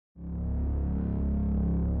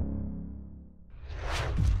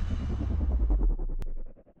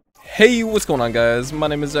Hey, what's going on, guys? My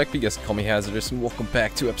name is Zach, but you guys can call me Hazardous, and welcome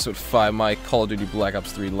back to episode 5 of my Call of Duty Black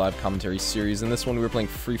Ops 3 live commentary series. In this one, we were playing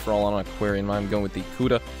free-for-all on Aquarium. I'm going with the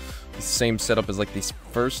KUDA. The same setup as like the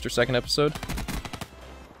first or second episode.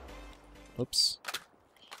 Oops.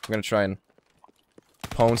 I'm gonna try and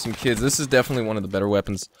pwn some kids. This is definitely one of the better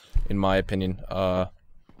weapons, in my opinion.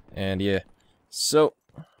 And yeah. So,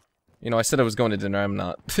 you know, I said I was going to dinner. I'm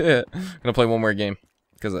not. I'm gonna play one more game,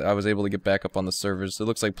 because I was able to get back up on the servers. It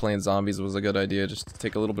looks like playing zombies was a good idea, just to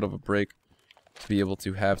take a little bit of a break, to be able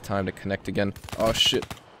to have time to connect again. Oh shit.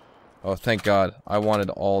 Oh, thank God. I wanted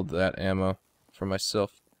all that ammo for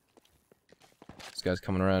myself. This guy's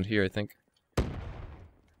coming around here, I think.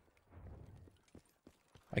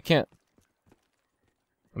 I can't.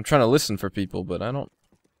 I'm trying to listen for people, but I don't.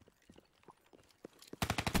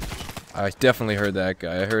 I definitely heard that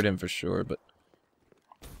guy. I heard him for sure, but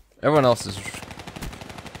everyone else is...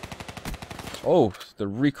 Oh, the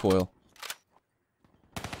recoil.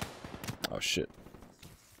 Oh, shit.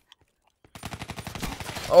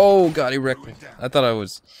 Oh, God, he wrecked me. I thought I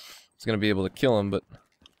was gonna be able to kill him, but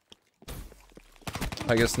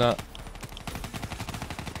I guess not.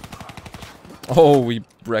 Oh, we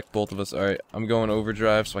wrecked both of us. Alright, I'm going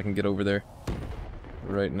overdrive so I can get over there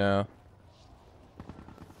right now.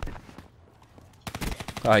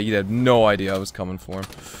 Ah, he had no idea I was coming for him.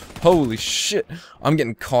 Holy shit! I'm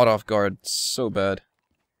getting caught off guard so bad.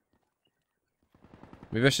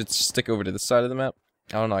 Maybe I should stick over to the side of the map?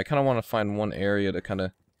 I don't know, I kinda wanna find one area to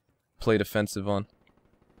kinda play defensive on.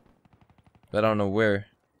 But I don't know where.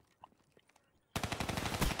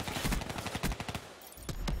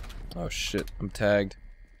 Oh shit, I'm tagged.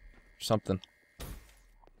 Or something.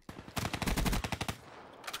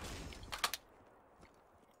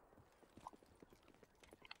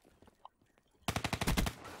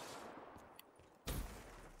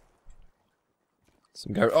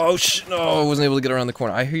 Some guy. Oh shit! No, I wasn't able to get around the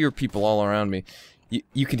corner. I hear people all around me.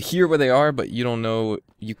 You can hear where they are, but you don't know.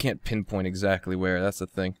 You can't pinpoint exactly where. That's the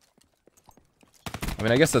thing. I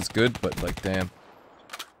mean, I guess that's good, but like, damn,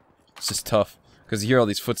 it's just tough because you hear all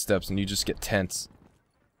these footsteps and you just get tense.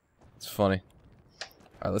 It's funny. All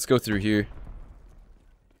right, let's go through here.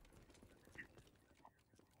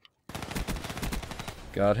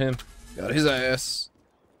 Got him. Got his ass.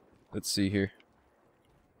 Let's see here.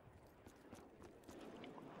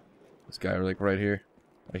 This guy, like, right here.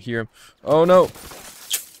 I hear him. Oh, no!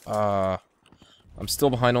 I'm still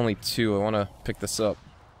behind only 2. I want to pick this up.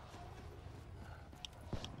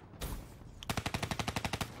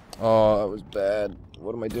 Oh, that was bad.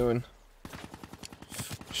 What am I doing?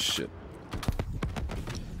 Shit.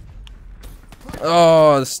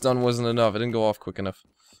 Oh, the stun wasn't enough. It didn't go off quick enough.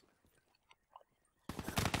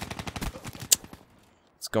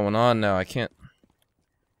 What's going on now? I can't...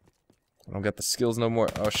 I don't got the skills no more.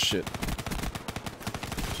 Oh shit.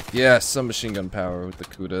 Yeah, some machine gun power with the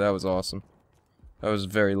KUDA. That was awesome. I was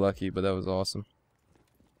very lucky, but that was awesome.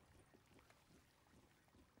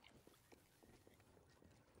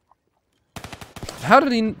 How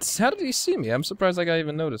did he see me? I'm surprised that guy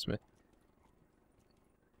even noticed me.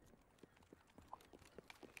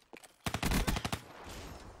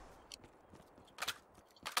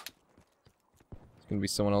 There's gonna be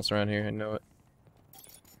someone else around here, I know it.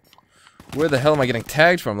 Where the hell am I getting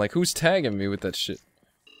tagged from? Like, who's tagging me with that shit?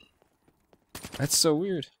 That's so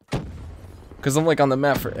weird. Because I'm, like, on the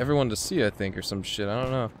map for everyone to see, I think, or some shit. I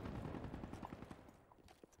don't know.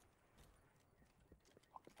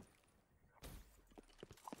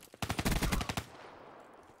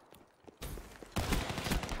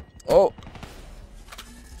 Oh!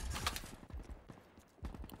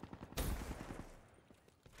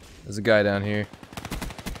 There's a guy down here.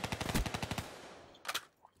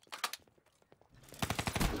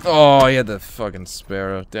 Oh, he had the fucking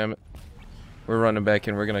sparrow. Damn it. We're running back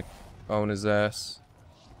in. We're gonna own his ass.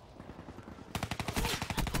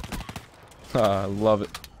 Ah, I love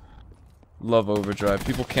it. Love overdrive.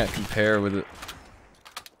 People can't compare with it.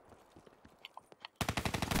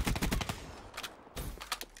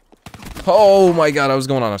 Oh my God, I was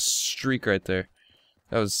going on a streak right there.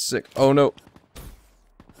 That was sick. Oh no.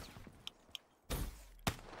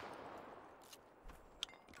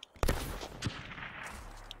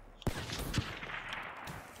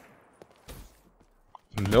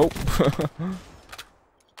 Nope.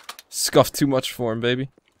 Scuffed too much for him, baby.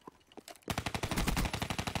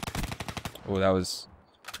 Oh,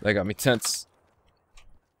 that got me tense.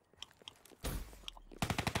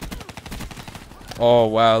 Oh,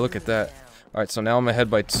 wow, look at that. Alright, so now I'm ahead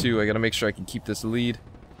by 2. I gotta make sure I can keep this lead.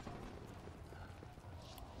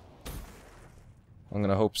 I'm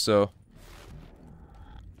gonna hope so.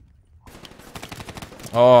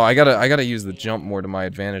 Oh, I gotta use the jump more to my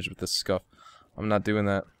advantage with this scuff. I'm not doing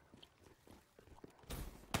that.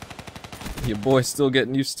 Your boy's still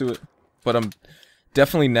getting used to it. But I'm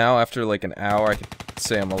definitely now, after like an hour, I can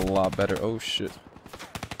say I'm a lot better. Oh shit.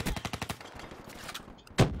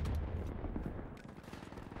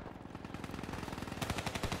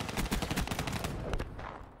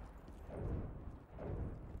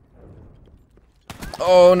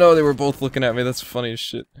 Oh no, they were both looking at me. That's funny as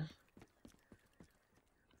shit.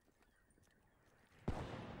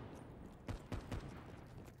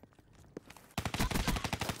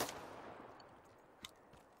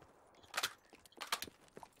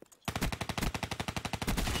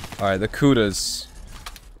 Alright, the KUDA's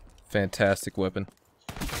fantastic weapon.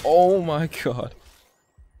 Oh my god.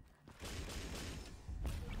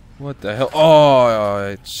 What the hell? Oh,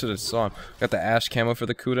 I should have saw him. Got the ash camo for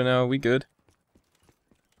the KUDA now. We good?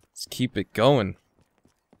 Let's keep it going.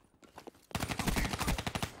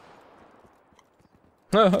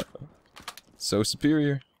 So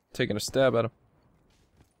superior. Taking a stab at him.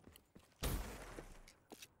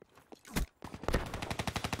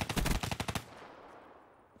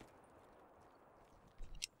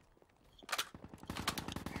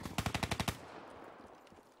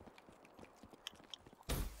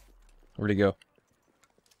 Where'd he go?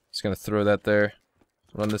 Just gonna throw that there.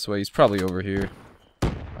 Run this way. He's probably over here.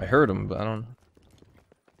 I heard him, but I don't know.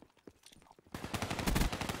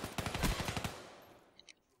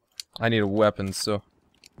 I need a weapon, so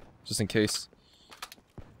just in case.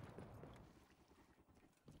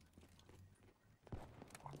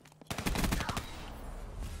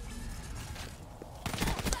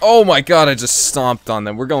 Oh my god, I just stomped on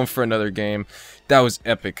them. We're going for another game. That was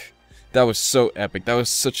epic. That was so epic. That was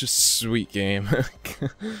such a sweet game.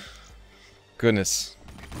 Goodness.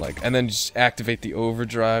 Like, and then just activate the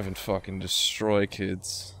overdrive and fucking destroy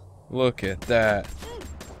kids. Look at that.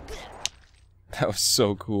 That was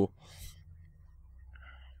so cool.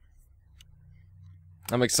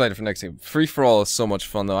 I'm excited for next game. Free for all is so much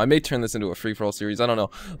fun, though. I may turn this into a free for all series. I don't know.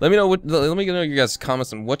 Let me know what. Let me know your guys'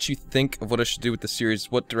 comments on what you think of what I should do with the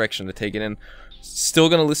series. What direction to take it in. Still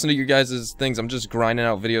gonna listen to your guys' things. I'm just grinding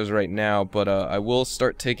out videos right now, but I will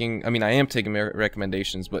start taking. I mean, I am taking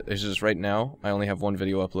recommendations, but it's just right now I only have one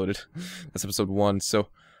video uploaded. That's episode 1. So,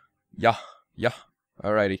 yeah.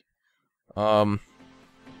 Alrighty.